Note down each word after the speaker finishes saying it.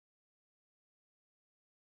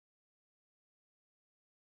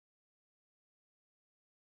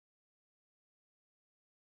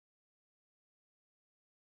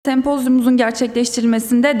sempozyumumuzun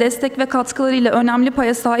gerçekleştirilmesinde destek ve katkılarıyla önemli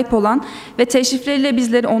paya sahip olan ve teşrifleriyle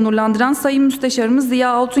bizleri onurlandıran Sayın Müsteşarımız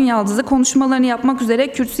Ziya Altunyaldız'ı konuşmalarını yapmak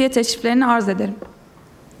üzere kürsüye teşriflerini arz ederim.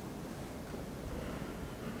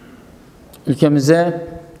 Ülkemize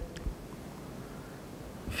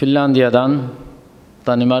Finlandiya'dan,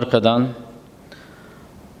 Danimarka'dan,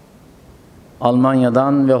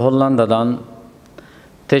 Almanya'dan ve Hollanda'dan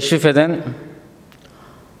teşrif eden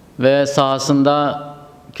ve sahasında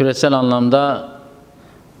küresel anlamda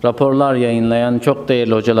raporlar yayınlayan çok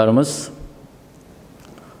değerli hocalarımız,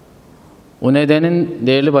 UNED'nin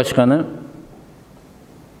değerli başkanı,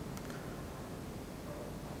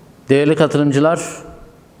 değerli katılımcılar,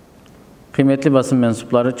 kıymetli basın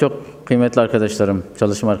mensupları, çok kıymetli arkadaşlarım,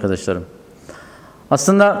 çalışma arkadaşlarım.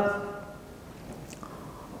 Aslında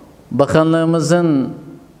bakanlığımızın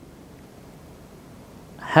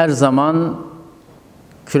her zaman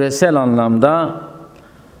küresel anlamda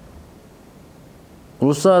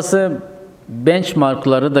uluslararası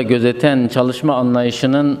benchmarkları da gözeten çalışma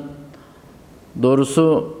anlayışının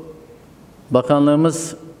doğrusu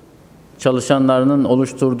bakanlığımız çalışanlarının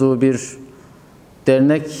oluşturduğu bir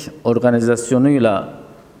dernek organizasyonuyla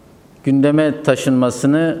gündeme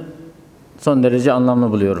taşınmasını son derece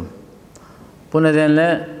anlamlı buluyorum. Bu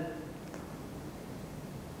nedenle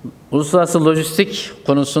uluslararası lojistik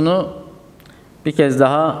konusunu bir kez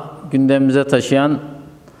daha gündemimize taşıyan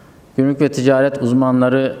Gümrük ve Ticaret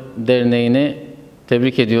Uzmanları Derneği'ni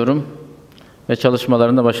tebrik ediyorum ve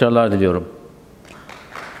çalışmalarında başarılar diliyorum.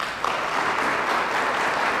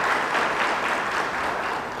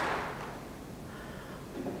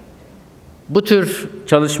 Bu tür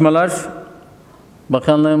çalışmalar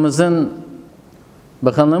bakanlığımız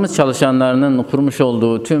çalışanlarının kurmuş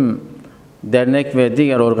olduğu tüm dernek ve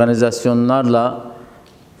diğer organizasyonlarla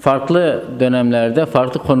farklı dönemlerde,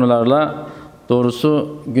 farklı konularla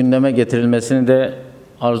doğrusu gündeme getirilmesini de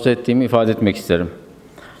arzu ettiğimi ifade etmek isterim.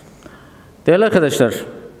 Değerli arkadaşlar,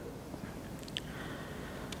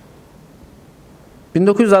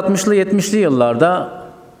 1960'lı 70'li yıllarda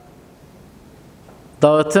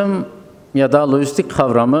dağıtım ya da lojistik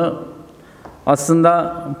kavramı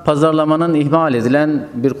aslında pazarlamanın ihmal edilen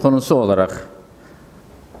bir konusu olarak,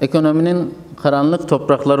 ekonominin karanlık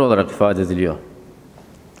toprakları olarak ifade ediliyor.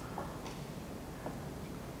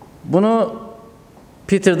 Bunu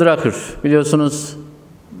Peter Drucker, biliyorsunuz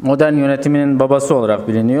modern yönetiminin babası olarak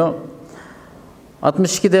biliniyor.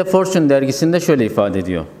 62'de Fortune dergisinde şöyle ifade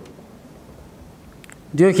ediyor.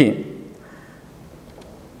 Diyor ki,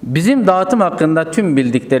 bizim dağıtım hakkında tüm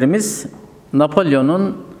bildiklerimiz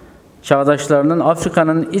Napolyon'un çağdaşlarının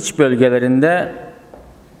Afrika'nın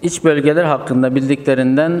iç bölgeler hakkında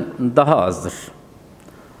bildiklerinden daha azdır.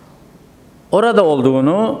 Orada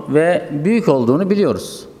olduğunu ve büyük olduğunu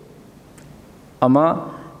biliyoruz. Ama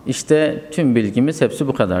işte tüm bilgimiz hepsi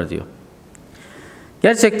bu kadar diyor.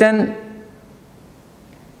 Gerçekten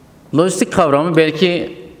lojistik kavramı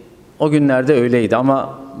belki o günlerde öyleydi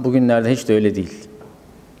ama bugünlerde hiç de öyle değil.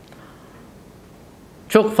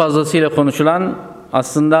 Çok fazlasıyla konuşulan,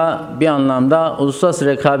 aslında bir anlamda uluslararası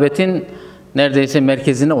rekabetin neredeyse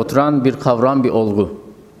merkezine oturan bir kavram, bir olgu.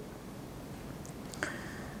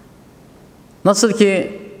 Nasıl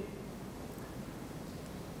ki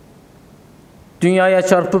dünyaya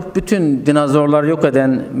çarpıp bütün dinozorlar yok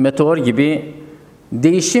eden meteor gibi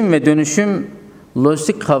değişim ve dönüşüm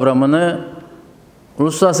lojistik kavramını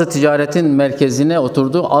uluslararası ticaretin merkezine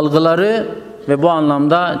oturdu, algıları ve bu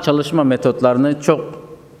anlamda çalışma metotlarını çok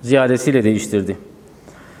ziyadesiyle değiştirdi.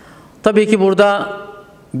 Tabii ki burada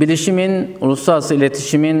bilişimin, uluslararası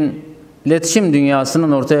iletişim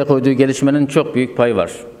dünyasının ortaya koyduğu gelişmenin çok büyük payı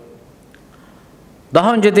var.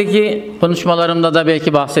 Daha önceki konuşmalarımda da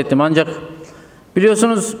belki bahsettim ancak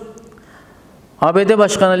biliyorsunuz ABD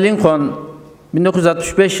Başkanı Lincoln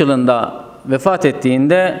 1965 yılında vefat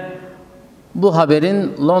ettiğinde bu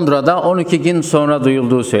haberin Londra'da 12 gün sonra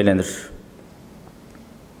duyulduğu söylenir.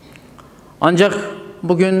 Ancak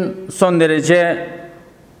bugün son derece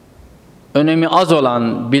önemi az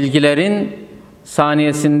olan bilgilerin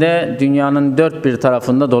saniyesinde dünyanın dört bir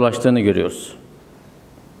tarafında dolaştığını görüyoruz.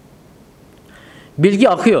 Bilgi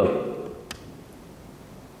akıyor.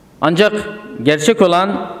 Ancak gerçek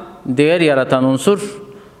olan, değer yaratan unsur,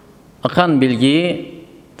 akan bilgiyi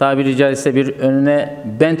tabiri caizse bir önüne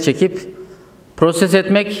bent çekip proses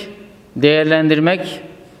etmek, değerlendirmek,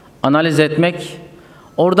 analiz etmek,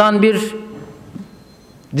 oradan bir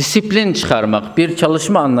disiplin çıkarmak, bir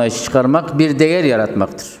çalışma anlayışı çıkarmak, bir değer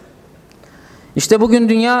yaratmaktır. İşte bugün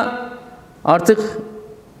dünya artık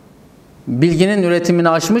bilginin üretimini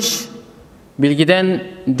aşmış, bilgiden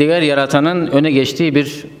değer yaratanın öne geçtiği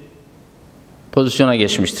bir pozisyona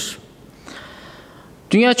geçmiştir.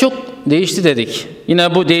 Dünya çok değişti dedik.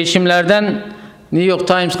 Yine bu değişimlerden New York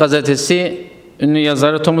Times gazetesi ünlü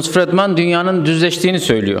yazarı Thomas Friedman dünyanın düzleştiğini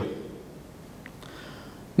söylüyor.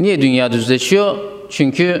 Niye dünya düzleşiyor?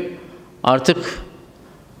 Çünkü artık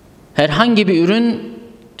herhangi bir ürün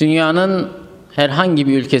dünyanın herhangi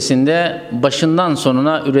bir ülkesinde başından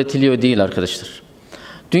sonuna üretiliyor değil arkadaşlar.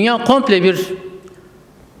 Dünya komple bir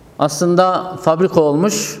aslında fabrika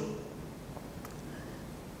olmuş.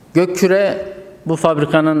 Gökküre bu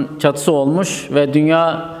fabrikanın çatısı olmuş ve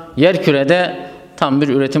dünya yerkürede tam bir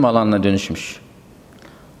üretim alanına dönüşmüş.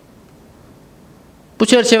 Bu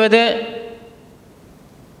çerçevede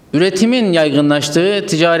üretimin yaygınlaştığı,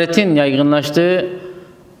 ticaretin yaygınlaştığı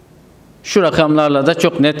şu rakamlarla da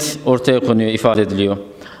çok net ortaya konuyor, ifade ediliyor.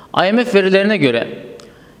 IMF verilerine göre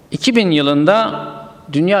 2000 yılında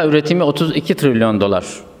dünya üretimi 32 trilyon dolar.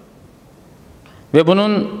 Ve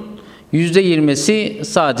bunun %20'si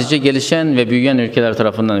sadece gelişen ve büyüyen ülkeler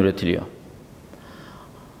tarafından üretiliyor.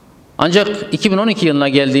 Ancak 2012 yılına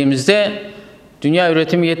geldiğimizde dünya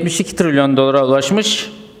üretimi 72 trilyon dolara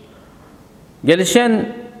ulaşmış.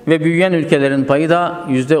 Gelişen ve büyüyen ülkelerin payı da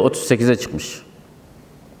 %38'e çıkmış.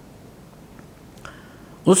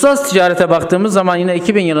 Uluslararası ticarete baktığımız zaman yine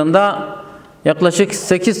 2000 yılında yaklaşık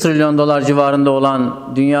 8 trilyon dolar civarında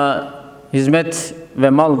olan dünya hizmet ve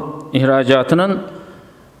mal ihracatının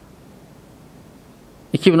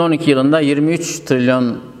 2012 yılında 23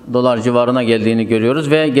 trilyon dolar civarına geldiğini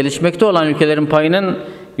görüyoruz ve gelişmekte olan ülkelerin payının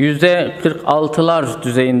 %46'lar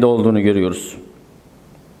düzeyinde olduğunu görüyoruz.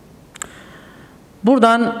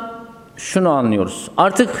 Buradan şunu anlıyoruz.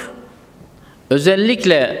 Artık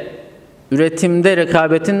özellikle üretimde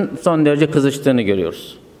rekabetin son derece kızıştığını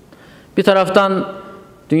görüyoruz. Bir taraftan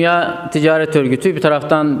Dünya Ticaret Örgütü, bir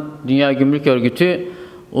taraftan Dünya Gümrük Örgütü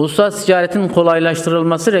uluslararası ticaretin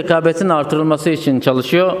kolaylaştırılması, rekabetin artırılması için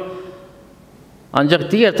çalışıyor.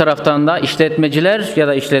 Ancak diğer taraftan da işletmeciler ya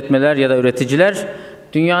da işletmeler ya da üreticiler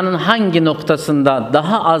dünyanın hangi noktasında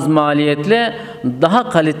daha az maliyetle daha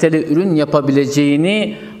kaliteli ürün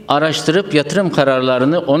yapabileceğini araştırıp yatırım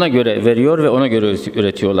kararlarını ona göre veriyor ve ona göre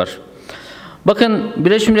üretiyorlar. Bakın,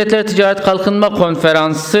 Birleşmiş Milletler Ticaret Kalkınma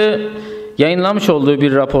Konferansı yayınlamış olduğu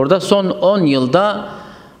bir raporda son 10 yılda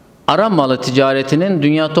ara malı ticaretinin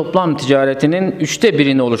dünya toplam ticaretinin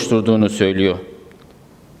 1/3'ini oluşturduğunu söylüyor.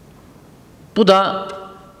 Bu da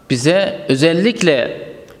bize özellikle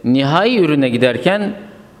nihai ürüne giderken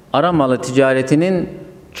ara malı ticaretinin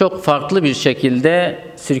çok farklı bir şekilde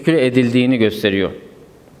sirküle edildiğini gösteriyor.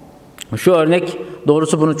 Şu örnek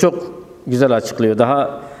doğrusu bunu çok güzel açıklıyor.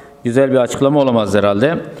 Daha güzel bir açıklama olamaz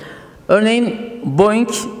herhalde. Örneğin Boeing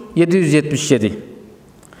 777.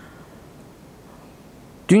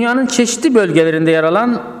 Dünyanın çeşitli bölgelerinde yer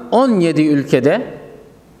alan 17 ülkede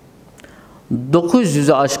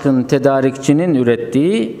 900'ü aşkın tedarikçinin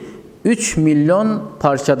ürettiği 3 milyon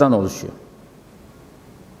parçadan oluşuyor.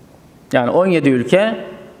 Yani 17 ülke,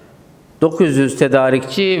 900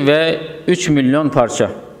 tedarikçi ve 3 milyon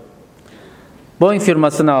parça. Boeing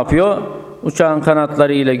firması ne yapıyor? Uçağın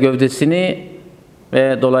kanatları ile gövdesini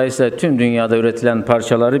ve dolayısıyla tüm dünyada üretilen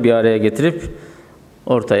parçaları bir araya getirip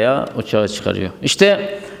ortaya uçağı çıkarıyor.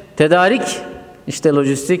 İşte tedarik, işte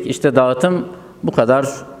lojistik, işte dağıtım bu kadar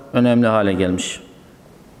önemli hale gelmiş.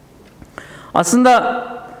 Aslında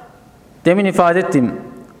demin ifade ettiğim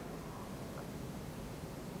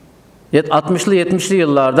 60'lı 70'li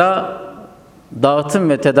yıllarda dağıtım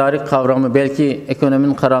ve tedarik kavramı belki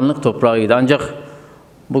ekonominin karanlık toprağıydı. Ancak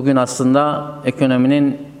bugün aslında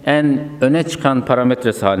ekonominin en öne çıkan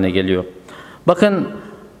parametresi haline geliyor. Bakın,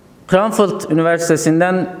 Cranfield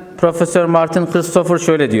Üniversitesi'nden Profesör Martin Christopher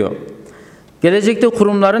şöyle diyor. Gelecekte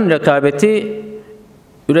kurumların rekabeti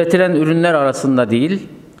üretilen ürünler arasında değil,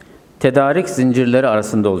 tedarik zincirleri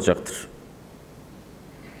arasında olacaktır.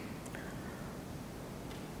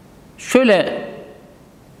 Şöyle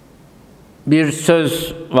bir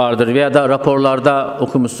söz vardır veya da raporlarda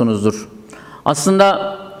okumuşsunuzdur.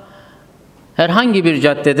 Aslında herhangi bir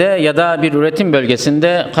caddede ya da bir üretim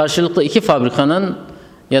bölgesinde karşılıklı iki fabrikanın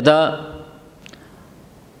ya da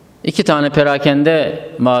iki tane perakende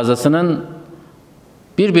mağazasının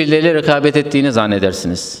birbirleriyle rekabet ettiğini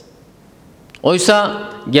zannedersiniz. Oysa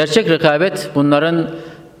gerçek rekabet bunların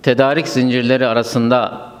tedarik zincirleri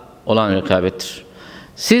arasında olan rekabettir.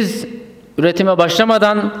 Siz üretime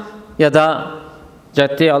başlamadan ya da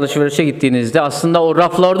caddeye alışverişe gittiğinizde aslında o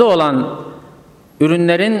raflarda olan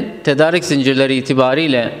ürünlerin tedarik zincirleri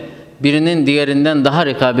itibariyle birinin diğerinden daha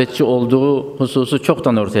rekabetçi olduğu hususu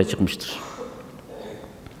çoktan ortaya çıkmıştır.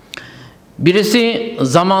 Birisi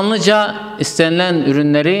zamanlıca istenilen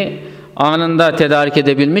ürünleri anında tedarik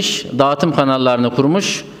edebilmiş, dağıtım kanallarını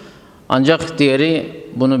kurmuş. Ancak diğeri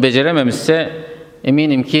bunu becerememişse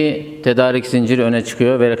eminim ki tedarik zinciri öne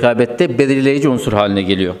çıkıyor ve rekabette belirleyici unsur haline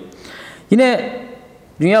geliyor. Yine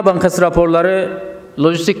Dünya Bankası raporları,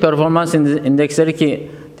 lojistik performans indeksleri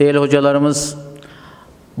ki değerli hocalarımız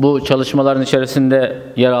bu çalışmaların içerisinde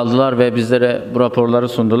yer aldılar ve bizlere bu raporları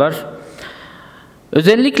sundular.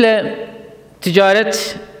 Özellikle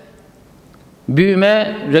ticaret,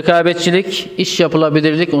 büyüme, rekabetçilik, iş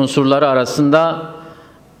yapılabilirlik unsurları arasında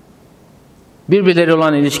birbirleri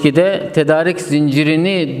olan ilişkide tedarik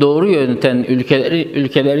zincirini doğru yöneten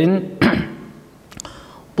ülkelerin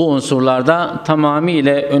bu unsurlarda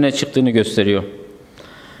tamamıyla öne çıktığını gösteriyor.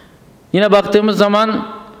 Yine baktığımız zaman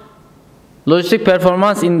Lojistik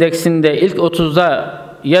Performans İndeksinde ilk 30'da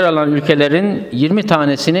yer alan ülkelerin 20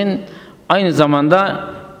 tanesinin aynı zamanda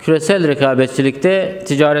küresel rekabetçilikte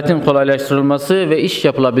ticaretin kolaylaştırılması ve iş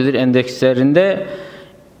yapılabilir endekslerinde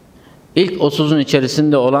ilk 30'un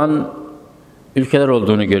içerisinde olan ülkeler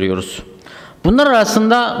olduğunu görüyoruz. Bunlar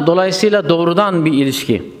arasında dolayısıyla doğrudan bir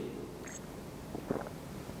ilişki,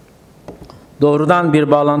 doğrudan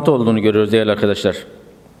bir bağlantı olduğunu görüyoruz değerli arkadaşlar.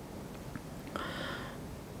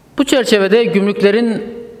 Bu çerçevede gümrüklerin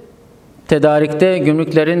tedarikte,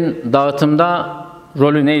 gümrüklerin dağıtımda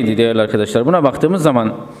rolü neydi değerli arkadaşlar? Buna baktığımız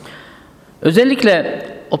zaman özellikle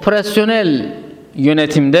operasyonel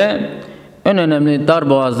yönetimde en önemli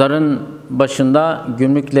darboğazların başında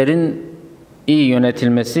gümrüklerin iyi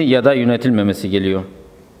yönetilmesi ya da yönetilmemesi geliyor.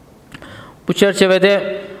 Bu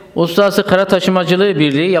çerçevede Uluslararası Kara Taşımacılığı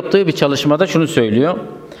Birliği yaptığı bir çalışmada şunu söylüyor.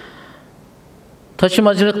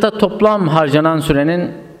 Taşımacılıkta toplam harcanan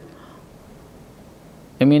sürenin,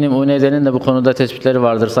 eminim UNED'nin de bu konuda tespitleri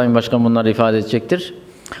vardır, Sayın Başkan bunları ifade edecektir.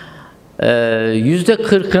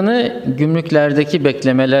 %40'ını gümrüklerdeki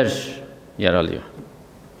beklemeler yer alıyor.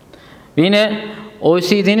 Ve yine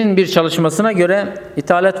OECD'nin bir çalışmasına göre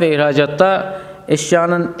ithalat ve ihracatta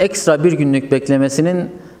eşyanın ekstra bir günlük beklemesinin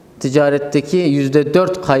ticaretteki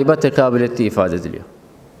 %4 kayba tekabül ettiği ifade ediliyor.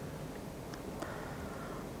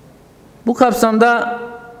 Bu kapsamda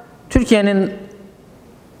Türkiye'nin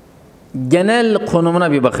genel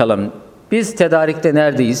konumuna bir bakalım. Biz tedarikte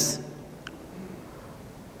neredeyiz?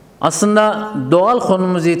 Aslında doğal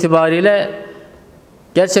konumumuz itibariyle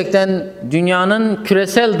gerçekten dünyanın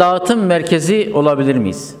küresel dağıtım merkezi olabilir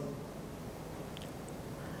miyiz?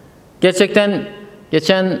 Gerçekten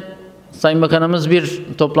geçen Sayın Bakanımız bir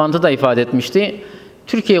toplantıda ifade etmişti.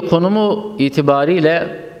 Türkiye konumu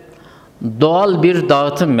itibariyle doğal bir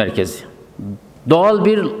dağıtım merkezi, doğal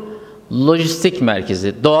bir lojistik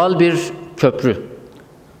merkezi, doğal bir köprü.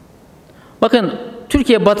 Bakın,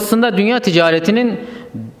 Türkiye batısında dünya ticaretinin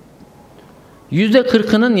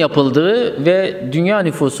 %40'ının yapıldığı ve dünya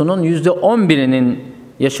nüfusunun %11'inin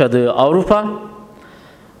yaşadığı Avrupa,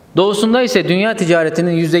 doğusunda ise dünya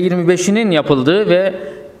ticaretinin %25'inin yapıldığı ve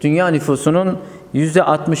dünya nüfusunun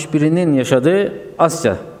 %61'inin yaşadığı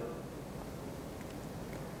Asya.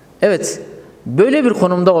 Evet, böyle bir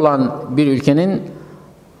konumda olan bir ülkenin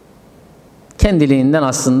kendiliğinden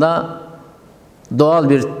aslında doğal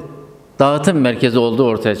bir dağıtım merkezi olduğu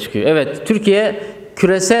ortaya çıkıyor. Evet, Türkiye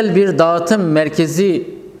küresel bir dağıtım merkezi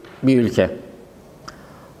bir ülke.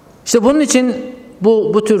 İşte bunun için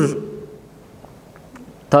bu tür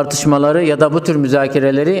tartışmaları ya da bu tür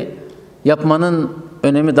müzakereleri yapmanın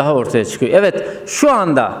önemi daha ortaya çıkıyor. Evet, şu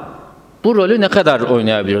anda bu rolü ne kadar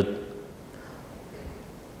oynayabilir?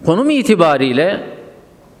 Konum itibariyle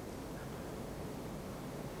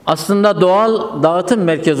aslında doğal dağıtım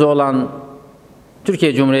merkezi olan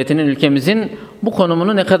Türkiye Cumhuriyeti'nin, ülkemizin bu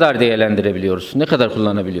konumunu ne kadar değerlendirebiliyoruz, ne kadar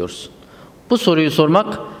kullanabiliyoruz? Bu soruyu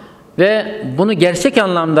sormak ve bunu gerçek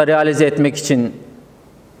anlamda realize etmek için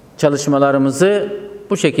çalışmalarımızı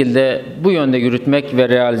bu şekilde, bu yönde yürütmek ve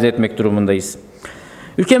realize etmek durumundayız.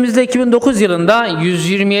 Ülkemizde 2009 yılında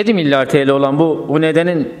 127 milyar TL olan bu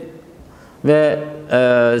UNED'nin ve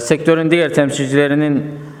sektörün diğer temsilcilerinin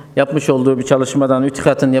yapmış olduğu bir çalışmadan,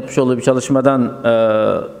 ütikatın yapmış olduğu bir çalışmadan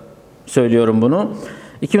söylüyorum bunu.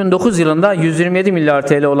 2009 yılında 127 milyar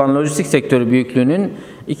TL olan lojistik sektörü büyüklüğünün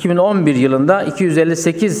 2011 yılında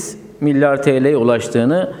 258 milyar TL'ye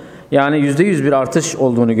ulaştığını, yani %100 bir artış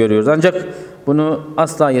olduğunu görüyoruz. Ancak bunu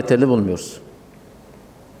asla yeterli bulmuyoruz.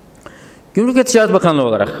 Gümrük ve Ticaret Bakanlığı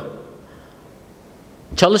olarak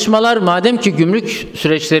çalışmalar, madem ki gümrük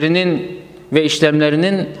süreçlerinin ve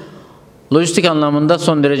işlemlerinin lojistik anlamında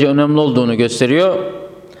son derece önemli olduğunu gösteriyor,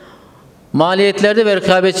 maliyetlerde ve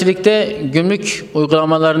rekabetçilikte gümrük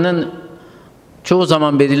uygulamalarının çoğu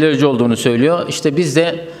zaman belirleyici olduğunu söylüyor. İşte biz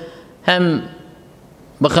de hem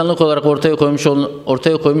bakanlık olarak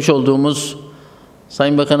ortaya koymuş olduğumuz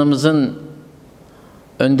Sayın Bakanımızın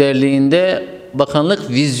önderliğinde bakanlık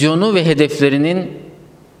vizyonu ve hedeflerinin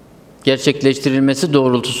gerçekleştirilmesi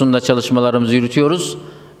doğrultusunda çalışmalarımızı yürütüyoruz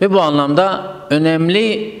ve bu anlamda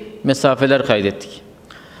önemli mesafeler kaydettik.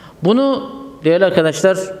 Bunu değerli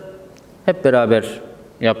arkadaşlar hep beraber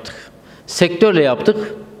yaptık. Sektörle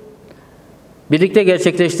yaptık. Birlikte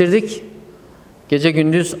gerçekleştirdik. Gece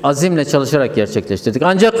gündüz azimle çalışarak gerçekleştirdik.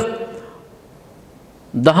 Ancak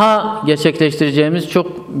daha gerçekleştireceğimiz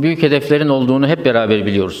çok büyük hedeflerin olduğunu hep beraber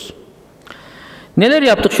biliyoruz. Neler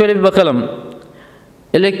yaptık? Şöyle bir bakalım.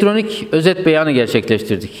 Elektronik özet beyanı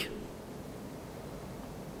gerçekleştirdik.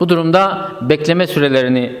 Bu durumda bekleme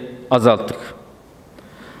sürelerini azalttık.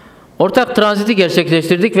 Ortak transiti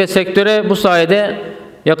gerçekleştirdik ve sektöre bu sayede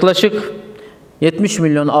yaklaşık 70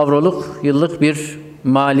 milyon avroluk yıllık bir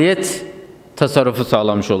maliyet tasarrufu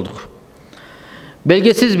sağlamış olduk.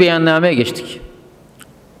 Belgesiz beyannameye geçtik.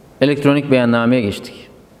 Elektronik beyannameye geçtik.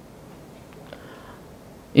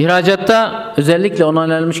 İhracatta özellikle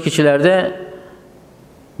onaylanmış kişilerde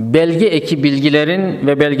belge eki bilgilerin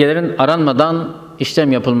ve belgelerin aranmadan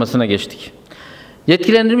işlem yapılmasına geçtik.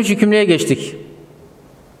 Yetkilendirilmiş yükümlülüğe geçtik.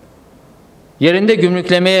 Yerinde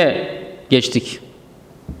gümrüklemeye geçtik.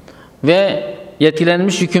 Ve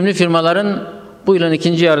yetkilenmiş yükümlü firmaların bu yılın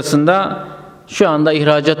ikinci yarısında şu anda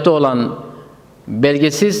ihracatta olan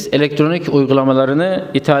belgesiz elektronik uygulamalarını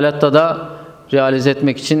ithalatta da realize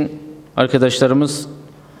etmek için arkadaşlarımız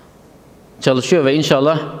çalışıyor ve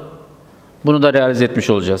inşallah bunu da realize etmiş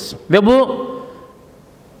olacağız. Ve bu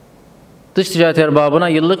dış ticaret erbabına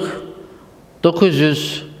yıllık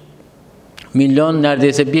 900 milyon,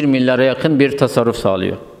 neredeyse 1 milyara yakın bir tasarruf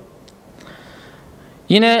sağlıyor.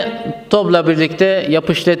 Yine TOB'la birlikte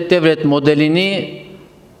yapışlet devret modelini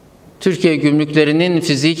Türkiye gümrüklerinin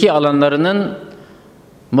fiziki alanlarının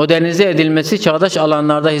modernize edilmesi, çağdaş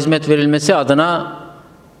alanlarda hizmet verilmesi adına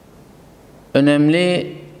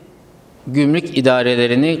önemli gümrük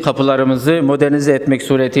idarelerini, kapılarımızı modernize etmek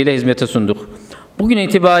suretiyle hizmete sunduk. Bugün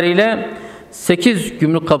itibariyle 8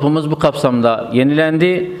 gümrük kapımız bu kapsamda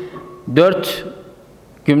yenilendi. 4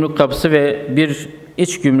 gümrük kapısı ve 1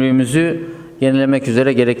 iç gümrüğümüzü yenilemek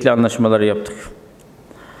üzere gerekli anlaşmaları yaptık.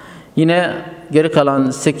 Yine geri kalan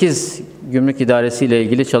 8 gümrük idaresi ile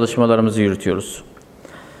ilgili çalışmalarımızı yürütüyoruz.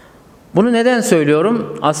 Bunu neden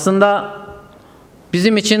söylüyorum? Aslında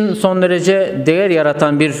bizim için son derece değer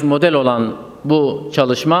yaratan bir model olan bu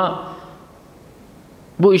çalışma,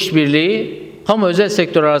 bu işbirliği, kamu özel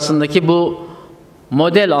sektör arasındaki bu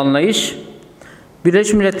model anlayış,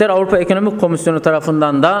 Birleşmiş Milletler Avrupa Ekonomik Komisyonu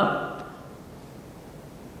tarafından da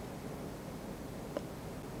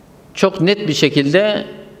çok net bir şekilde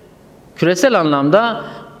küresel anlamda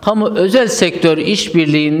kamu özel sektör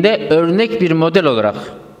işbirliğinde örnek bir model olarak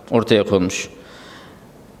ortaya konmuş.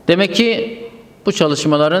 Demek ki bu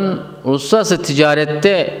çalışmaların uluslararası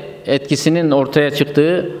ticarette etkisinin ortaya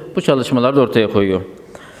çıktığı bu çalışmaları da ortaya koyuyor.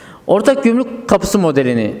 Ortak gümrük kapısı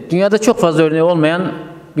modelini, dünyada çok fazla örneği olmayan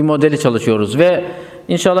bir modeli çalışıyoruz ve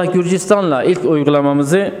inşallah Gürcistan'la ilk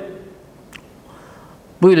uygulamamızı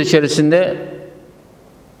bu yıl içerisinde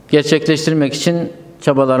gerçekleştirmek için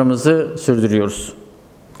çabalarımızı sürdürüyoruz.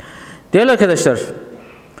 Değerli arkadaşlar,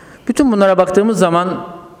 bütün bunlara baktığımız zaman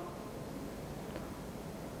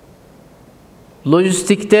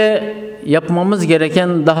lojistikte yapmamız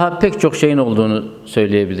gereken daha pek çok şeyin olduğunu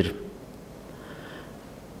söyleyebilirim.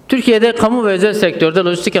 Türkiye'de kamu ve özel sektörde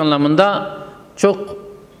lojistik anlamında çok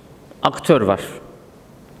aktör var.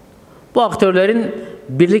 Bu aktörlerin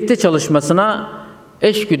birlikte çalışmasına,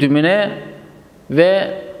 eşgüdümüne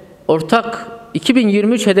ve ortak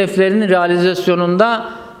 2023 hedeflerinin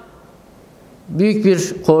realizasyonunda büyük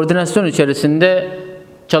bir koordinasyon içerisinde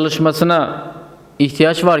çalışmasına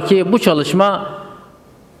ihtiyaç var ki bu çalışma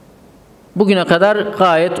bugüne kadar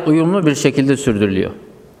gayet uyumlu bir şekilde sürdürülüyor.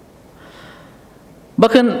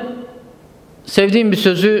 Bakın, sevdiğim bir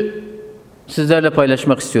sözü sizlerle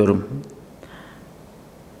paylaşmak istiyorum.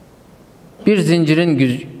 Bir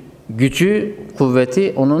zincirin gücü,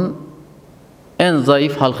 kuvveti onun en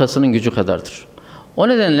zayıf halkasının gücü kadardır. O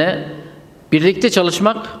nedenle birlikte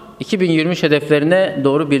çalışmak, 2023 hedeflerine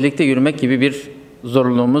doğru birlikte yürümek gibi bir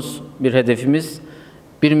zorunluluğumuz, bir hedefimiz,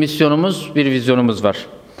 bir misyonumuz, bir vizyonumuz var.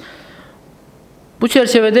 Bu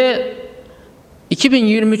çerçevede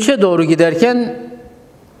 2023'e doğru giderken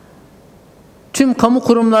tüm kamu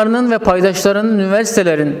kurumlarının ve paydaşlarının,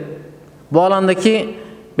 üniversitelerin, bu alandaki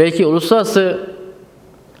belki uluslararası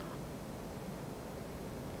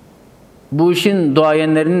bu işin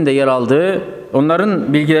duayenlerinin de yer aldığı,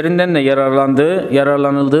 onların bilgilerinden de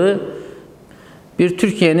yararlanıldığı bir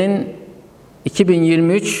Türkiye'nin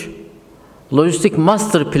 2023 Lojistik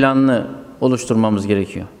Master Planını oluşturmamız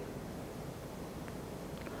gerekiyor.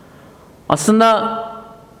 Aslında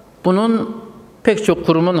bunun pek çok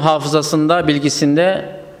kurumun hafızasında,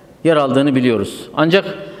 bilgisinde yer aldığını biliyoruz.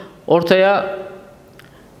 Ancak ortaya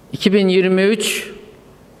 2023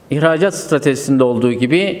 ihracat stratejisinde olduğu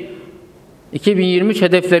gibi, 2023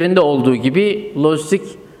 hedeflerinde olduğu gibi lojistik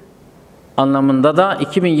anlamında da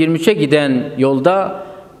 2023'e giden yolda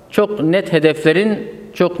çok net hedeflerin,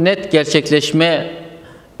 çok net gerçekleşme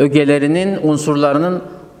ögelerinin, unsurlarının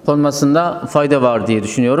konmasında fayda var diye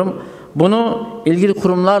düşünüyorum. Bunu ilgili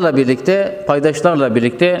kurumlarla birlikte, paydaşlarla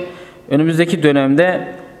birlikte önümüzdeki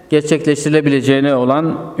dönemde gerçekleştirilebileceğine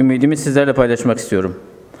olan ümidimi sizlerle paylaşmak istiyorum.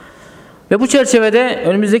 Ve bu çerçevede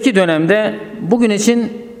önümüzdeki dönemde bugün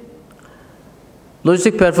için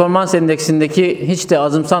Lojistik Performans Endeksindeki hiç de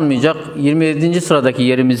azımsanmayacak 27. sıradaki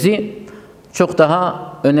yerimizi çok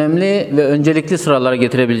daha önemli ve öncelikli sıralara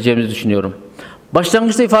getirebileceğimizi düşünüyorum.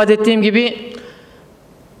 Başlangıçta ifade ettiğim gibi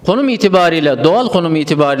konum itibariyle, doğal konum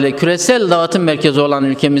itibariyle küresel dağıtım merkezi olan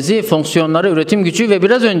ülkemizi, fonksiyonları, üretim gücü ve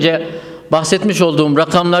biraz önce bahsetmiş olduğum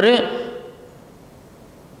rakamları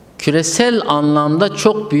küresel anlamda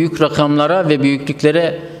çok büyük rakamlara ve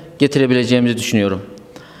büyüklüklere getirebileceğimizi düşünüyorum.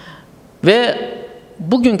 Ve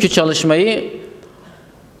bugünkü çalışmayı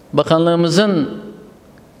bakanlığımızın,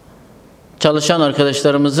 çalışan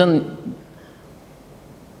arkadaşlarımızın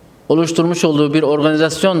oluşturmuş olduğu bir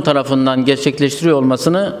organizasyon tarafından gerçekleştiriyor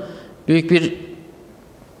olmasını büyük bir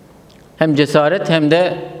hem cesaret hem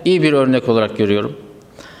de iyi bir örnek olarak görüyorum.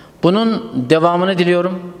 Bunun devamını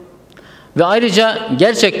diliyorum. Ve ayrıca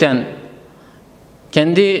gerçekten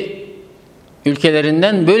kendi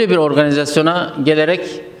ülkelerinden böyle bir organizasyona gelerek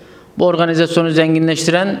bu organizasyonu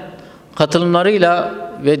zenginleştiren katılımlarıyla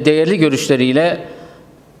ve değerli görüşleriyle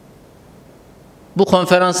bu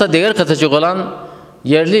konferansa değer katacak olan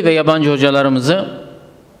yerli ve yabancı hocalarımızı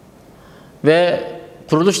ve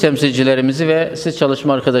kuruluş temsilcilerimizi ve siz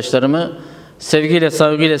çalışma arkadaşlarımı sevgiyle,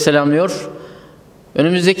 saygıyla selamlıyor.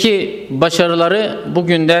 Önümüzdeki başarıları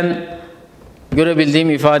bugünden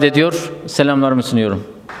görebildiğimi ifade ediyor. Selamlarımı sunuyorum.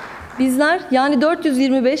 Bizler yani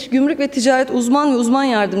 425 gümrük ve ticaret uzman ve uzman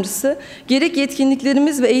yardımcısı gerek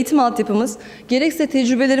yetkinliklerimiz ve eğitim altyapımız gerekse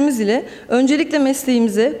tecrübelerimiz ile öncelikle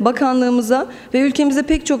mesleğimize, bakanlığımıza ve ülkemize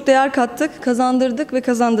pek çok değer kattık, kazandırdık ve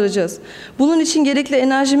kazandıracağız. Bunun için gerekli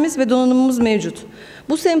enerjimiz ve donanımımız mevcut.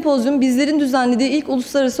 Bu sempozyum bizlerin düzenlediği ilk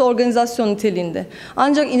uluslararası organizasyon niteliğinde.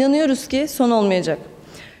 Ancak inanıyoruz ki son olmayacak.